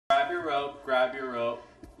grab your rope,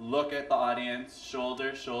 look at the audience,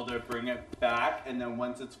 shoulder, shoulder, bring it back, and then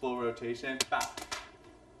once it's full rotation, back.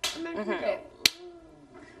 And then we go.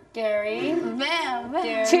 Gary. Bam.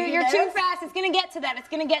 You're too fast. It's gonna get to that. It's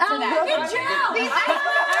gonna get to that. Look at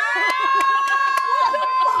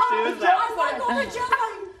you.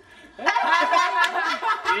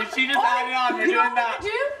 She just added on. We're doing that.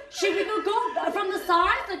 She can go from the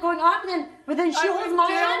sides, like going up, and then she holds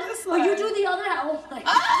my hand, but you do the other hand. Oh my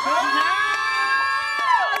God.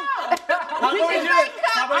 How about we do this?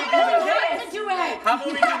 How about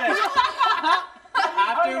we do this?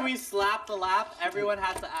 After we slap the lap, everyone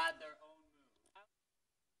has to add their own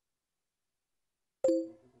move.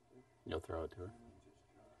 You'll throw it to her?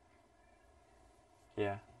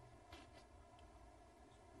 Yeah.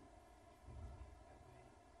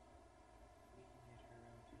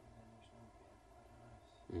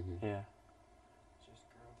 Mm-hmm. Yeah.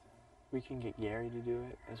 We can get Gary to do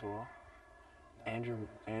it as well. Andrew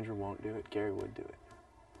won't do it. Gary would do it.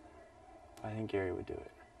 I think Gary would do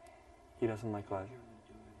it. He doesn't like Liza.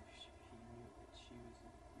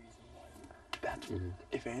 That's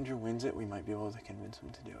if Andrew wins it, we might be able to convince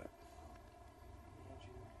him to do it.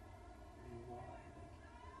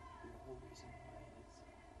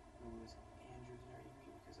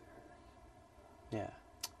 Yeah.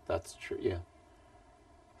 That's true, yeah.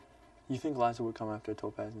 You think Liza would come after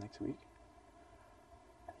Topaz next week?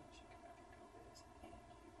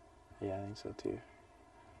 Yeah, I think so too.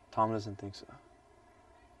 Tom doesn't think so.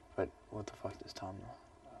 But what the fuck does Tom know?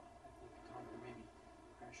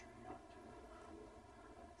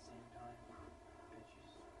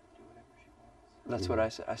 That's what I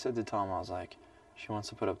said. I said to Tom, I was like, she wants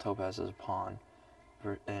to put up Topaz as a pawn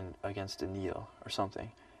and against a Neil or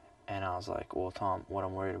something. And I was like, well, Tom, what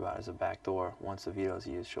I'm worried about is a back door. Once the veto's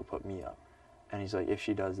used, she'll put me up. And he's like, if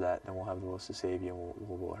she does that, then we'll have the votes to save you and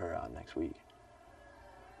we'll vote her out next week.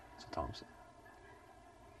 So Tom said.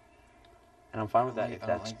 And I'm fine with that. I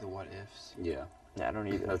don't like the what ifs. Yeah. Yeah, I don't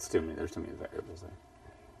either. That's too many. There's too many variables there.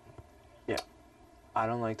 Yeah. I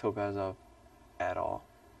don't like Topaz up at all.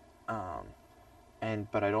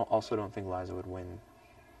 But I also don't think Liza would win.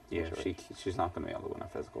 Yeah, she's not going to be able to win a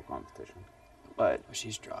physical competition. But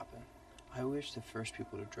she's dropping. I wish the first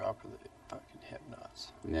people to drop her the fucking hip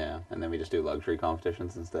nuts. Yeah, and then we just do luxury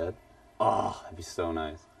competitions instead. Oh, that'd be so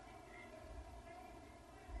nice.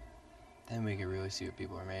 Then we could really see what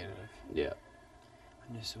people are made of. Yeah.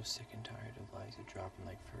 I'm just so sick and tired of Liza dropping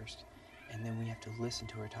like first. And then we have to listen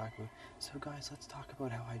to her talk about, so guys, let's talk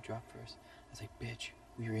about how I dropped first. I was like, bitch,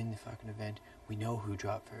 we were in the fucking event. We know who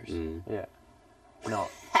dropped first. Yeah. No.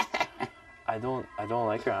 I don't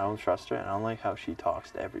like her. I don't trust her. And I don't like how she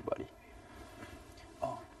talks to everybody.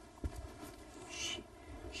 Oh. She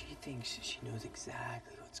thinks she knows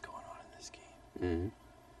exactly what's going on in this game.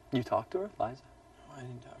 You talked to her, Liza? No, I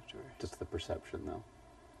didn't talk to her. Just the perception, though.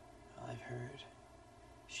 Well, I've heard.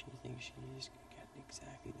 She thinks she knows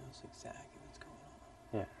exactly what's going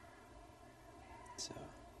on. Yeah. So,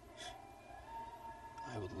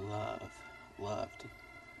 I would love to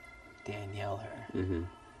Danielle her.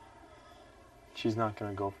 She's not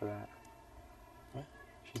gonna go for that. What?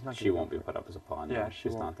 She's not. She won't be put up as a pawn. Yeah, no.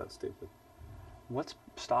 She's not that stupid. What's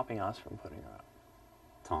stopping us from putting her up?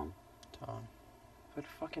 Tom. But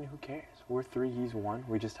fucking who cares? We're 3, he's 1.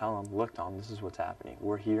 We just tell him, look, Tom, this is what's happening.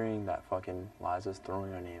 We're hearing that fucking Liza's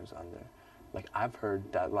throwing our names under. Like, I've heard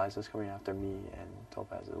that Liza's coming after me and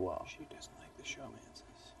Topaz as well. She doesn't like the showmances.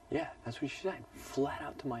 Yeah, that's what she said. Flat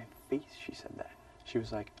out to my face, she said that. She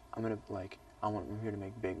was like, I'm here to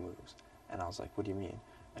make big moves. And I was like, what do you mean?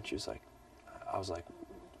 And she was like, I was like,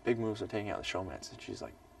 big moves are taking out the showmances. And she's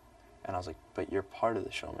like, and I was like, but you're part of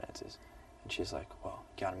the showmances. And she's like, well,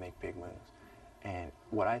 you gotta make big moves. And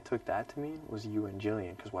what I took that to mean was you and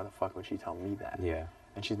Jillian, because why the fuck would she tell me that? Yeah.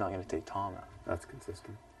 And she's not going to take Tom out. That's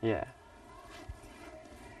consistent. Yeah.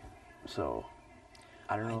 So,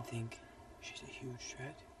 I don't know. I think she's a huge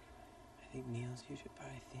threat. I think Neil's huge, but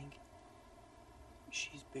I think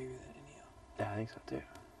she's bigger than Neil. Yeah, I think so too.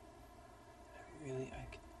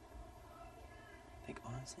 Like,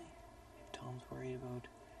 honestly, if Tom's worried about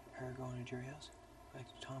her going to jury house, like,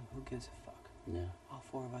 Tom, who gives a fuck? Yeah. All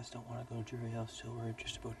 4 of us don't want to go to jury house till we're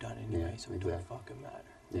just about done anyway, so it don't fucking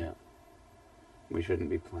matter. Yeah. We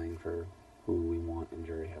shouldn't be playing for who we want in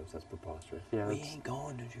jury house. That's preposterous. Yeah, we ain't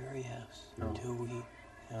going to jury house until we,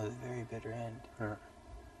 the very bitter end. Yeah.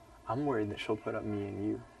 I'm worried that she'll put up me and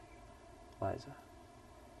you, Liza.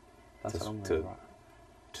 That's what I'm worried about.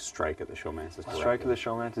 To strike at the showmances. To strike at the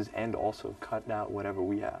showmances and also cut out whatever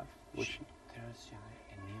we have. Which And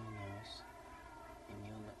Neil knows. And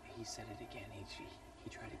he said it again. He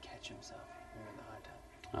tried to catch himself. Remember the hot tub?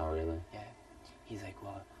 Oh, really? Yeah. He's like,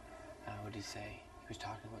 well, what did he say? He was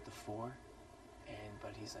talking about the 4,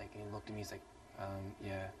 but he's like, and he looked at me, he's like,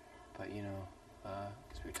 yeah, but you know,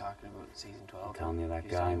 because we were talking about season 12. I'm telling you, that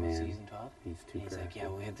He's guy, talking about man. Season 12. He's too And he's like, yeah,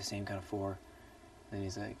 crafty. we have the same kind of 4. Then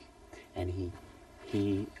he's like, And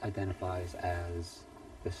he identifies as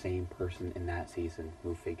the same person in that season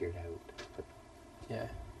who figured out. yeah.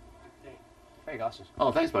 Hey, very glasses.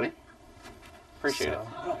 Oh, thanks, buddy. Appreciate it.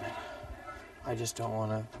 Oh, man. I just don't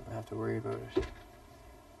want to have to worry about it.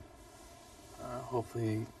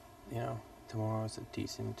 Hopefully, you know, tomorrow's a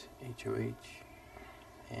decent HOH,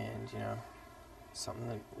 and you know, something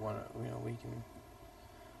that we can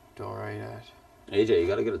do all right at. AJ, you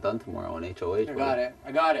gotta get it done tomorrow on HOH.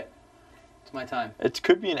 I got it. It's my time. It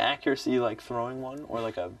could be an accuracy like throwing one or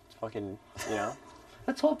like a fucking, you know.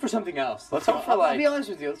 Let's hope for something else. Let's hope for I'll be honest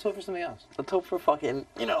with you. Let's hope for something else. let's hope for fucking,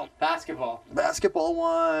 you know, Basketball. basketball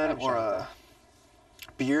one I'm or sure. a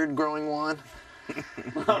beard growing one.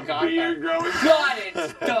 Oh, God. Beard growing. God,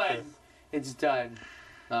 it's done. It's done.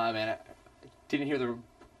 Nah, man. I didn't hear the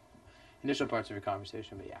initial parts of your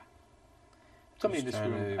conversation, but yeah. Somebody in Just this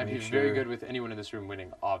trying room, to I'd be make very sure. good with anyone in this room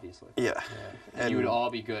winning, obviously. Yeah. Yeah. And you would all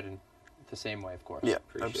be good in the same way, of course. Yeah,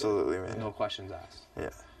 Appreciate it. absolutely, man. No questions asked. Yeah.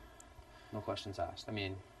 No questions asked. I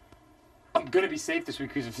mean, I'm going to be safe this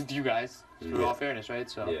week because of you guys, through Yeah. all fairness, right?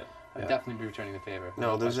 So Yeah. I'd Yeah. definitely be returning the favor.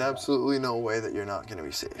 No, there's questions asked. absolutely no way that you're not going to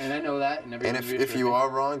be safe. And I know that. And, And if you are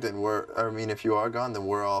wrong, then if you are gone, then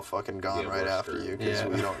we're all fucking gone Yeah, right we're after screwed. you. Because Yeah.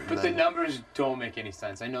 we don't. But the then- numbers don't make any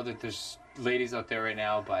sense. I know that there's ladies out there right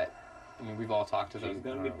now, but I mean, we've all talked to them. She's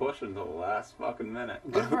gonna be pushing until the last fucking minute.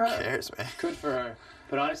 Good Who for her. cares, man? Good for her.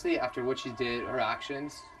 But honestly, after what she did, her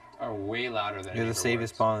actions are way louder than You're any the of her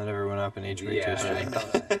safest words. pawn that ever went up in HOH Yeah. history. I know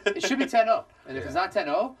that. It should be 10-0. And if it's Yeah. not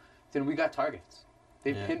 10-0, then we got targets.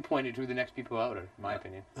 They've Yeah. pinpointed who the next people out are, in my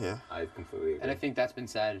opinion. Yeah. I completely agree. And I think that's been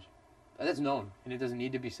said. That's known. And it doesn't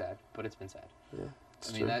need to be said, but it's been said. Yeah. It's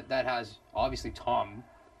I mean, true. that has, obviously Tom,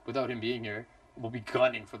 without him being here, will be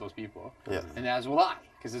gunning for those people. Yeah. And as will I,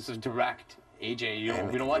 because this is direct,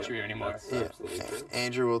 AJ, we don't want you here anymore. That's Yeah. absolutely true.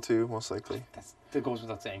 Andrew will too, most likely. That goes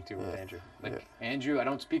without saying, too, with Yeah. Andrew. Like, Andrew, I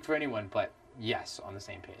don't speak for anyone, but yes, on the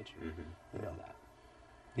same page. Mm-hmm. You know that.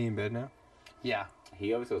 He in bed now? Yeah.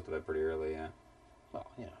 He always goes to bed pretty early, yeah. Well,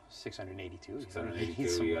 682. He's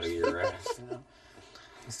 682, you gotta get your rest. You know?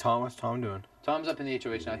 What's Tom doing? Tom's up in the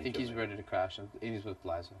HOH now. I In think he's HOH. ready to crash. And he's with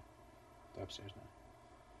Liza. They're upstairs now.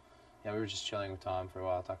 Yeah, we were just chilling with Tom for a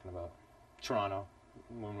while, talking about Toronto,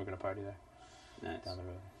 when we're going to party there, Nice. down the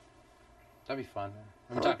road. That'd be fun. Man.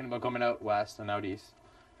 And we're talking about coming out west and out east,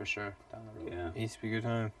 for sure, down the road. Yeah. East be a good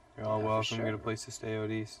time. You're all Yeah, for welcome. sure. Get a place to stay out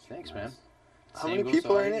east. Thanks, Nice. man. How Same many goes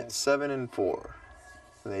people to are in all it? you 7 and 4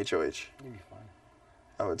 in the HOH, You'd be fine.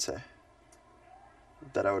 I would say.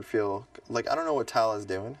 That I would feel like I don't know what Tala's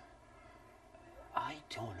doing. I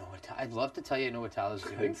don't know what I'd love to tell you I know what Tala's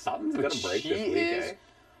doing. think something's but gonna break she this week, is, eh?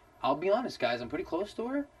 I'll be honest, guys. I'm pretty close to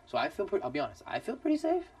her, so I feel pretty. I'll be honest. I feel pretty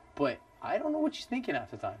safe, but I don't know what she's thinking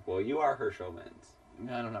half the time. Well, you are her showmans.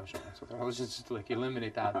 I don't have a showmance with her. I was just like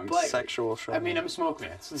eliminate that. I'm But Sexual show. I mean, I'm a smoke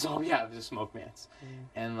man. So that's all we have is a smoke man.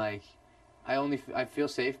 And like, I feel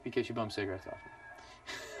safe because she bums cigarettes off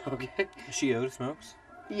me. Okay. Is she out of smokes?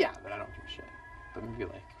 Yeah, but I don't give a shit. But maybe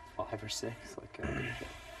like 5 or 6. Like, I don't give a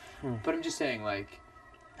shit. But I'm just saying, like,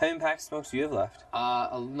 How many packs of smokes do you have left?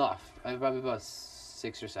 enough. I have probably about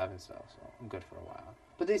 6 or 7 still, so I'm good for a while.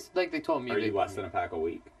 But they told me. Are they, you less than a pack a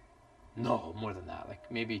week? No, more than that.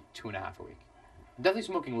 Like maybe 2.5 a week. I'm definitely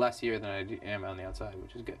smoking less here than I am on the outside,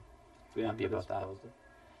 which is good. Yeah, Happy that about is that. positive.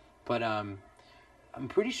 But I'm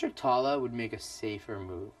pretty sure Tala would make a safer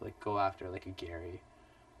move, like go after like a Gary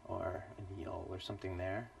or a Neil or something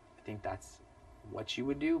there. I think that's what she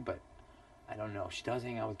would do, but I don't know. She does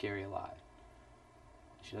hang out with Gary a lot.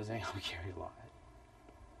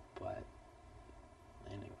 But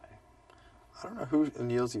anyway. I don't know who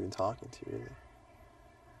Neil's even talking to really.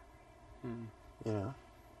 You know.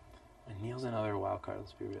 And Neil's another wild card,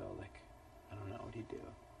 let's be real. Like, I don't know what he'd do.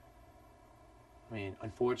 I mean,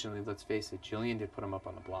 unfortunately, let's face it, Jillian did put him up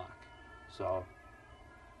on the block. So,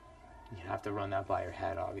 you have to run that by your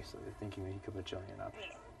head, obviously, thinking that he could put Jillian up.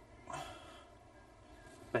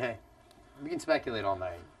 But hey, we can speculate all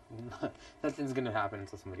night. Nothing's going to happen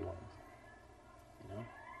until somebody wins. You know?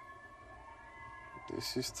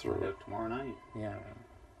 This is Find through out tomorrow night. Yeah, man.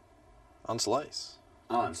 on Slice.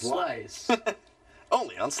 On Slice.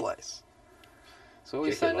 Only on Slice. So what we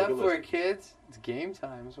Check signed your up logo for, list. kids. It's game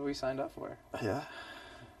time. That's what we signed up for. Yeah.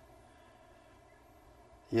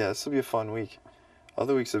 Yeah, this will be a fun week.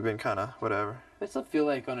 Other weeks have been kind of whatever. I still feel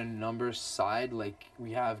like on a numbers side, like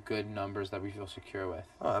we have good numbers that we feel secure with.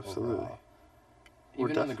 Oh, absolutely. overall.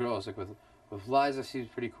 even on the girls, like with Liza, she's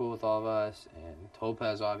pretty cool with all of us, and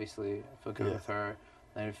Topaz, obviously, I feel good with her,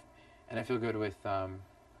 and I feel good with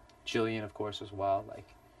Jillian, of course, as well. Like,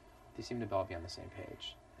 they seem to all be on the same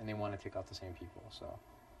page, and they want to take out the same people. So,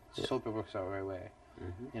 just hope it works out the right way.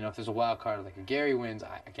 Mm-hmm. You know, if there's a wild card, like a Gary wins,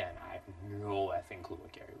 I have no effing clue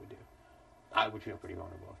what Gary would do. I would feel pretty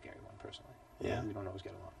vulnerable if Gary won, personally. Yeah. We don't always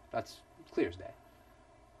get along. That's clear as day.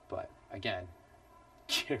 But again,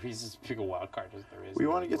 Gary's as big a wild card as there is. We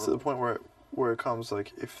want to get to the point where it comes,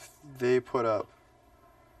 like, if they put up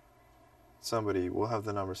somebody, we'll have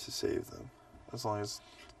the numbers to save them. As long as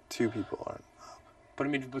 2 people aren't up. But I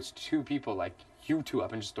mean, if it's 2 people, like you 2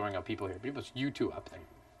 up, and just throwing out people here. But if it's you 2 up, then,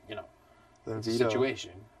 you know, Then it's a veto.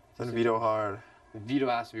 situation. Then veto hard. The veto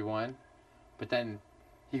has to be one, but then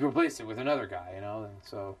he can replace it with another guy, you know? And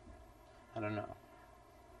so, I don't know.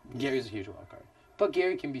 Gary's a huge wild card. But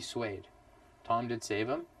Gary can be swayed. Tom did save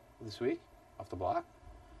him this week off the block.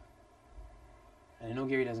 And I know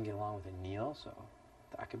Gary doesn't get along with Neil, so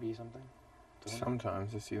that could be something.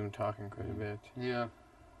 Sometimes I see them talking quite a bit. Yeah.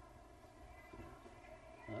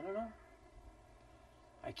 I don't know.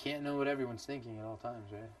 I can't know what everyone's thinking at all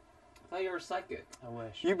times, right? I thought you were psychic. I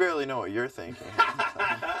wish. You barely know what you're thinking.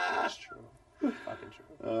 That's true. Fucking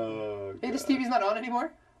true. Oh, Hey, this TV's not on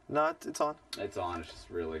anymore? No, it's on. It's on. It's just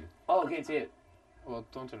really. Oh, can't see it. Well,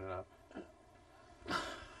 don't turn it up.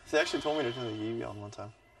 They actually told me to turn the TV on one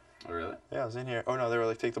time. Oh, really? Yeah, I was in here. Oh, no, they were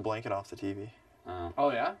like, take the blanket off the TV.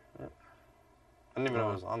 Oh, yeah? I didn't even know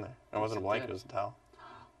it was on there. It wasn't a blanket, it was a towel.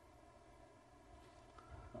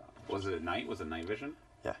 Was it at night? Was it night vision?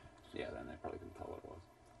 Yeah. Yeah, then they probably couldn't tell what it was.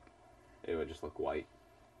 It would just look white.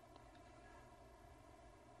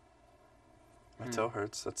 My toe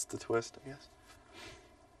hurts. That's the twist, I guess.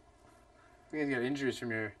 You guys got injuries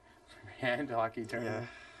from your hand hockey tournament.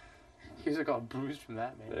 Yeah. You guys are all bruised from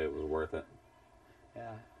that, man. It was worth it.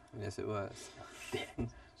 Yeah. Yes, it was.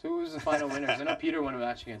 So who was the final winners? I know Peter won a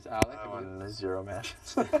match against Alec. I won 0 matches.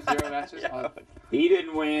 0 matches? Yeah. Oh, He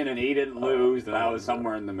didn't win and he didn't lose, and I was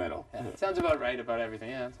somewhere in the middle. yeah. Sounds about right about everything.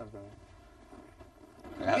 Yeah, that sounds about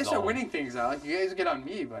right. You That's guys start all. winning things, Alec. You guys get on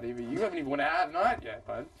me, buddy, but you haven't even won a half not yet,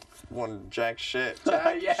 bud. Won jack shit.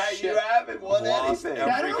 Jack Yeah, shit. you haven't won Lost anything.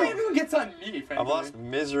 Yeah, I every don't know if anyone gets on me, frankly. I've lost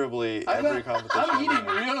miserably I'm every competition. I'm eating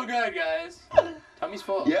real good, guys. Tummy's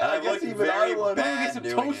full. Yeah, I I've guess looked even very I won. Get bad some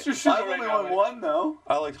doing toaster it. sugar I've right only now, won buddy. 1 though.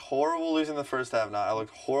 I looked horrible losing the first half. Not. I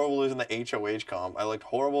looked horrible losing the HOH comp. I looked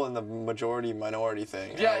horrible in the majority minority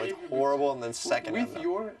thing. Yeah, I looked horrible and then second. With in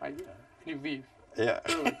your idea. And you leave. yeah.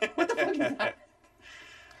 What the fuck is that?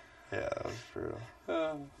 Yeah, that was brutal.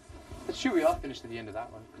 But shoot, we all finished at the end of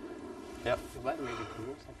that one. Yep. By the way, the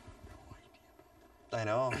girls, I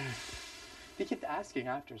know. they kept asking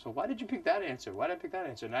after, so why did you pick that answer? Why did I pick that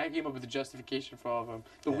answer? And I came up with a justification for all of them.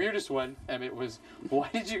 The weirdest one, Emmett, was, why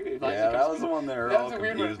did you... Yeah, that was the one they were That all was a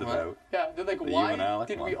weird confused one. about. Yeah, they're like, The you why and Alec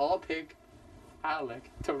did one. we all pick Alec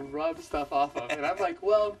to rub stuff off of? And I'm like,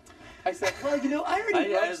 well... I said, well, you know, I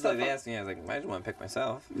already rubbed stuff They off. asked me, I was like, I just want to pick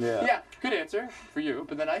myself. Yeah, good answer for you.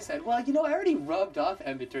 But then I said, well, you know, I already rubbed off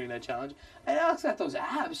Emmett during that challenge, and Alex got those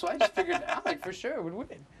abs, so I just figured Alec for sure would win.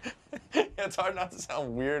 It's hard not to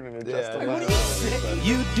sound weird and Yeah. adjust Like, what do you say?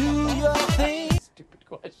 You do your thing. Stupid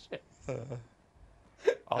question.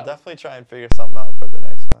 I'll definitely try and figure something out for the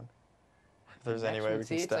next one. If there's any way we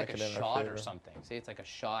Say can it's stack like it a in our shot favor. or something. Say it's like a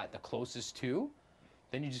shot, the closest to.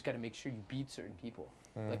 Then you just got to make sure you beat certain people.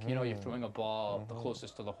 Like, you know, you're throwing a ball the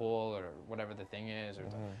closest to the hole or whatever the thing is. Or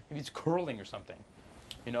maybe it's curling or something.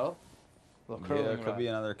 You know? A little curling Yeah, it could rod. be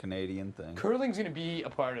another Canadian thing. Curling's going to be a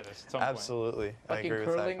part of this at some Absolutely. point. I Fucking agree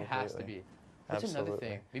with that curling completely. has to be. What's another Absolutely.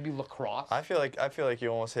 thing? Maybe lacrosse? I feel like you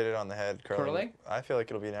almost hit it on the head. Curling? I feel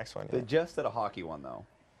like it'll be next one. They Yeah. just did a hockey one though.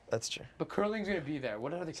 That's true. But curling's going to be there.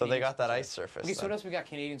 What other So they Canadian got that sports ice are there? surface. Okay, so then. what else we got?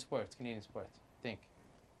 Canadian sports. Think.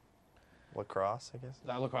 Lacrosse, I guess. Is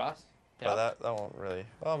that lacrosse? But that won't really.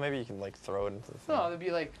 Well, maybe you can like throw it into the thing. No, there'd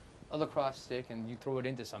be like a lacrosse stick and you throw it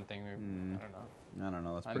into something. Or, I don't know. I don't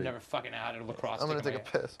know. That's I've pretty. never fucking had a lacrosse I'm stick gonna in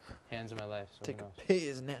take my a piss. hands in my life. So Take who a knows?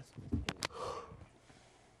 piss, nasty.